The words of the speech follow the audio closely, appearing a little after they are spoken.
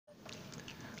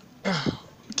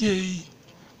Okay,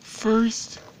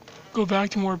 first, go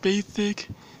back to more basic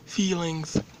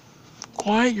feelings.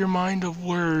 Quiet your mind of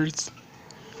words.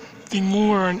 Think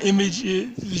more on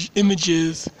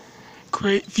images,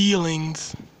 create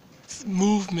feelings,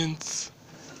 movements,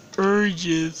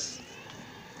 urges,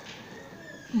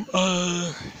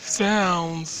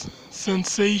 sounds,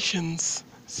 sensations,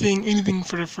 seeing anything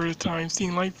for the first time,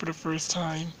 seeing light for the first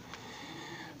time.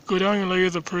 Go down your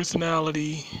layers of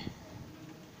personality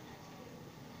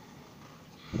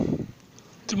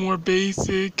to more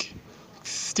basic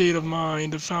state of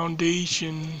mind, the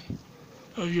foundation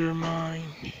of your mind.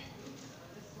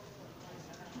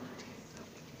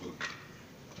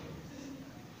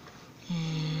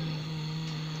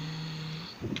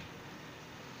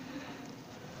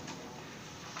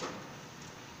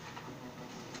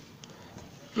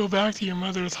 Go back to your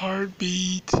mother's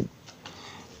heartbeat,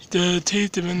 the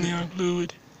taste of amniotic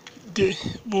fluid,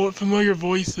 familiar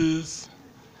voices,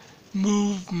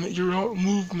 movement, your own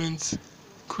movements,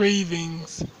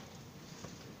 cravings.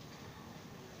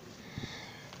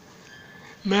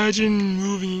 Imagine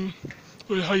moving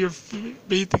with how your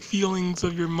basic feelings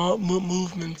of your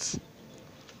movements,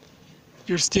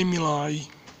 your stimuli.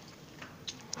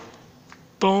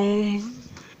 Bones,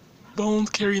 bones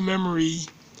carry memory.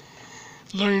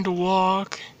 Learning to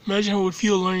walk. Imagine how it would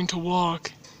feel learning to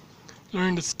walk,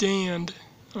 learning to stand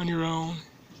on your own.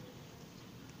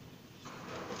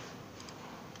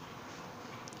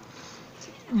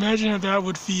 Imagine how that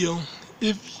would feel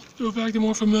if you go back to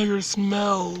more familiar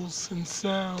smells and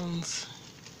sounds.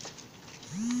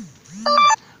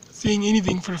 Seeing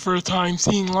anything for the first time,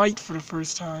 seeing light for the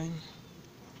first time.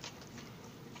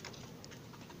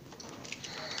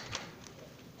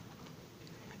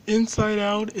 Inside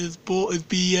Out is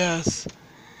BS.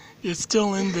 It's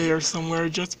still in there somewhere,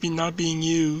 just not being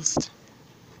used.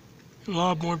 A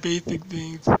lot more basic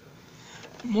things.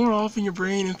 More often your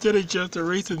brain, instead of just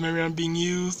erasing memory not being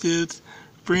used, it's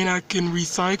brain that can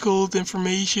recycle the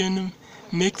information,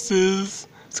 mixes,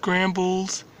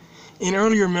 scrambles. In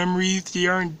earlier memories, they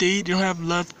don't have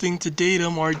less things to date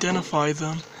them or identify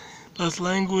them. Less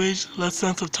language, less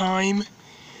sense of time.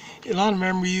 A lot of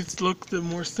memories look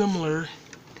more similar.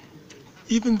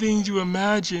 Even things you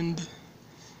imagined,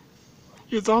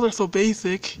 it's all they're so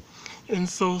basic, and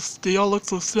so they all look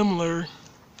so similar.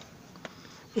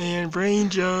 And brain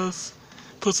just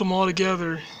puts them all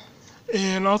together.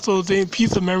 And also, the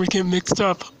piece of memory can get mixed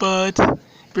up, but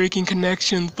breaking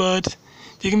connections, but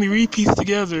they can be repieced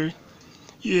together.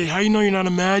 Yeah, how you know you're not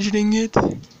imagining it?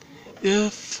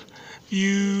 If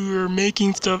you're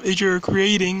making stuff as you're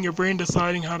creating, your brain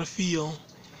deciding how to feel.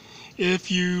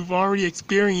 If you've already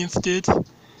experienced it,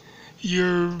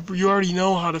 you already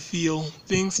know how to feel.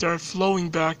 Things start flowing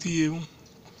back to you.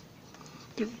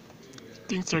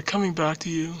 Things start coming back to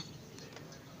you.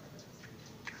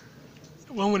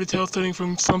 One way to tell something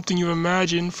from something you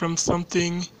imagine, from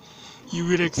something you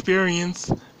would experience,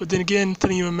 but then again,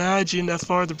 something you imagine, as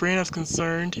far as the brain is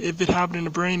concerned, if it happened in the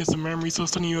brain, it's a memory, so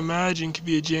something you imagine could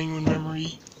be a genuine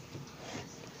memory.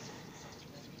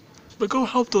 But go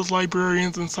help those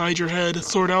librarians inside your head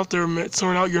sort out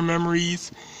your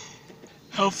memories,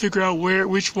 help figure out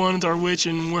which ones are which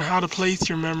and how to place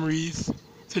your memories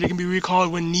so they can be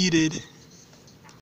recalled when needed.